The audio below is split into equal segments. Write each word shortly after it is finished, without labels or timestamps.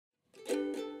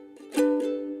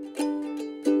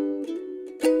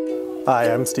Hi,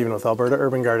 I'm Stephen with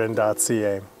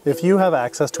AlbertaUrbanGarden.ca. If you have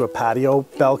access to a patio,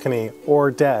 balcony,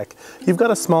 or deck, you've got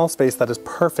a small space that is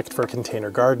perfect for container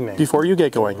gardening. Before you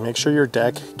get going, make sure your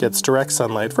deck gets direct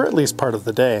sunlight for at least part of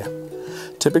the day.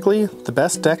 Typically, the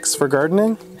best decks for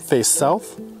gardening face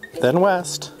south, then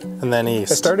west, and then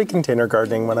east. I started container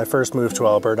gardening when I first moved to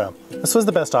Alberta. This was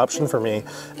the best option for me,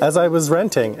 as I was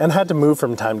renting and had to move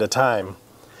from time to time.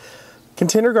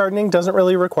 Container gardening doesn't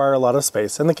really require a lot of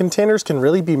space, and the containers can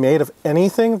really be made of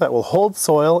anything that will hold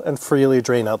soil and freely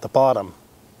drain out the bottom.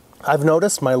 I've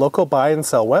noticed my local buy and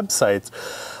sell websites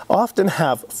often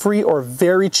have free or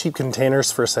very cheap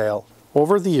containers for sale.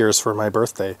 Over the years for my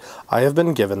birthday, I have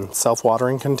been given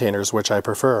self-watering containers which I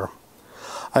prefer.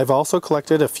 I've also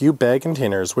collected a few bag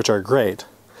containers which are great.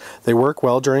 They work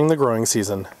well during the growing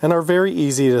season and are very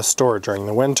easy to store during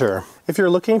the winter. If you're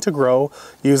looking to grow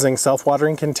using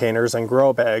self-watering containers and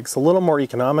grow bags a little more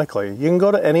economically, you can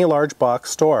go to any large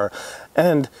box store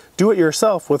and do it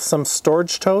yourself with some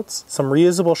storage totes, some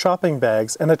reusable shopping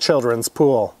bags, and a children's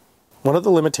pool. One of the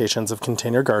limitations of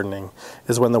container gardening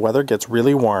is when the weather gets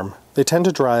really warm, they tend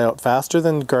to dry out faster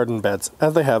than garden beds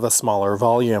as they have a smaller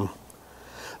volume.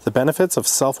 The benefits of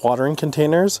self-watering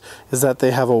containers is that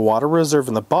they have a water reserve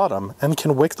in the bottom and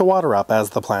can wick the water up as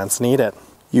the plants need it.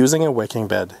 Using a wicking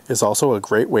bed is also a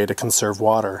great way to conserve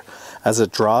water, as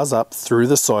it draws up through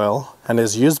the soil and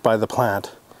is used by the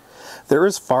plant. There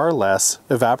is far less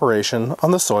evaporation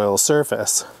on the soil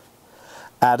surface.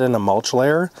 Add in a mulch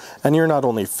layer, and you're not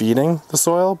only feeding the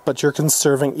soil, but you're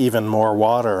conserving even more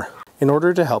water. In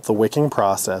order to help the wicking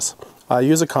process, I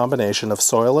use a combination of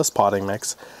soilless potting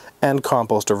mix and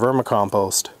compost or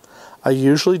vermicompost. I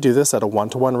usually do this at a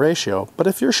 1-to-1 ratio, but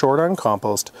if you're short on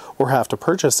compost or have to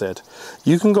purchase it,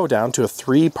 you can go down to a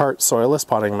 3-part soilless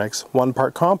potting mix, 1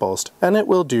 part compost, and it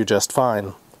will do just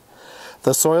fine.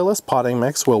 The soilless potting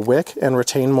mix will wick and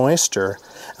retain moisture,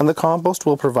 and the compost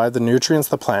will provide the nutrients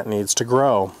the plant needs to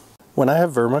grow. When I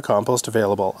have vermicompost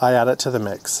available, I add it to the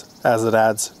mix, as it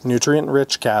adds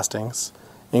nutrient-rich castings,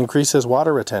 increases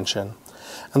water retention,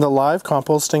 and the live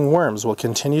composting worms will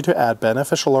continue to add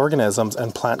beneficial organisms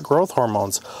and plant growth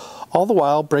hormones, all the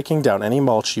while breaking down any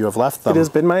mulch you have left them. It has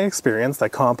been my experience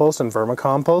that compost and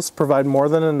vermicompost provide more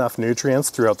than enough nutrients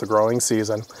throughout the growing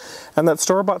season, and that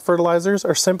store-bought fertilizers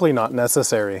are simply not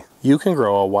necessary. You can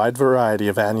grow a wide variety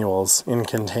of annuals in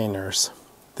containers.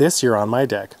 This year on my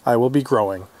deck, I will be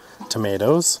growing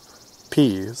tomatoes,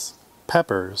 peas,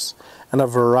 peppers, and a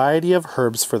variety of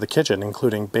herbs for the kitchen,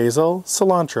 including basil,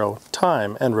 cilantro,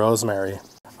 thyme, and rosemary.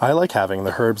 I like having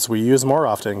the herbs we use more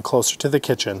often closer to the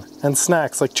kitchen, and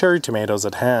snacks like cherry tomatoes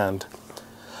at hand.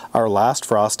 Our last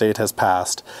frost date has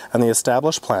passed, and the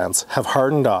established plants have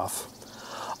hardened off.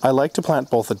 I like to plant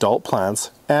both adult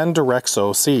plants and direct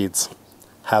sow seeds.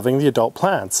 Having the adult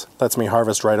plants lets me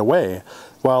harvest right away,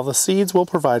 while the seeds will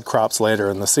provide crops later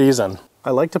in the season. I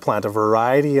like to plant a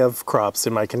variety of crops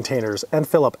in my containers and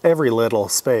fill up every little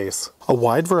space. A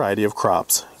wide variety of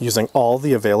crops using all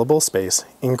the available space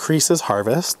increases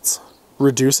harvests,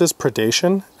 reduces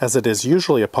predation as it is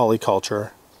usually a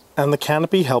polyculture, and the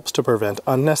canopy helps to prevent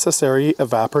unnecessary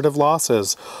evaporative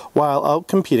losses while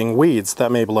outcompeting weeds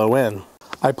that may blow in.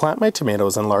 I plant my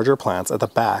tomatoes and larger plants at the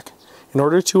back in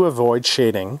order to avoid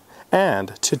shading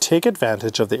and to take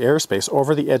advantage of the airspace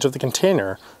over the edge of the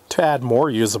container to add more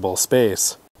usable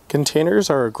space. Containers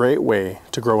are a great way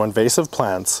to grow invasive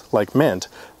plants like mint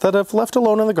that, if left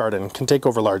alone in the garden, can take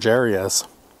over large areas.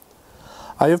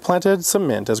 I have planted some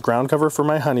mint as ground cover for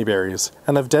my honeyberries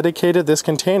and have dedicated this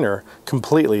container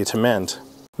completely to mint.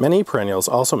 Many perennials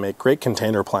also make great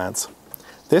container plants.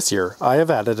 This year I have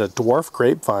added a dwarf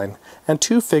grapevine and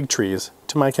 2 fig trees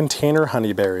to my container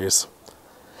honeyberries.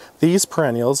 These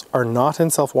perennials are not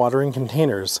in self-watering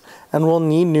containers and will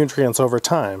need nutrients over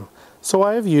time, so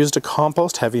I have used a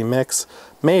compost-heavy mix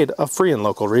made of free and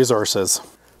local resources.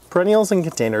 Perennials in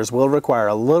containers will require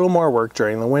a little more work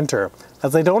during the winter,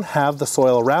 as they don't have the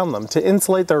soil around them to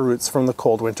insulate their roots from the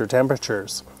cold winter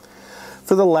temperatures.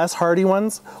 For the less hardy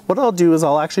ones, what I'll do is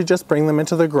I'll actually just bring them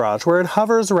into the garage where it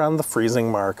hovers around the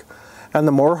freezing mark. And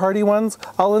the more hardy ones,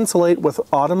 I'll insulate with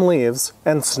autumn leaves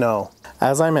and snow.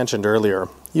 As I mentioned earlier,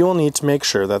 you will need to make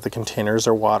sure that the containers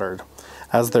are watered,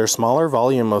 as their smaller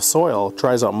volume of soil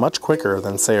dries out much quicker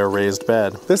than, say, a raised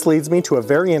bed. This leads me to a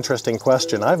very interesting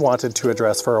question I've wanted to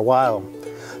address for a while.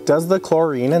 Does the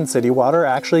chlorine in city water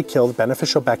actually kill the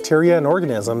beneficial bacteria and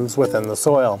organisms within the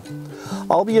soil?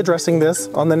 I'll be addressing this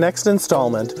on the next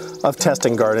installment of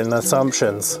Testing Garden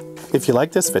Assumptions. If you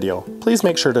like this video, please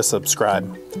make sure to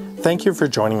subscribe. Thank you for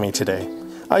joining me today.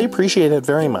 I appreciate it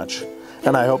very much,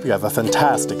 and I hope you have a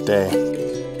fantastic day.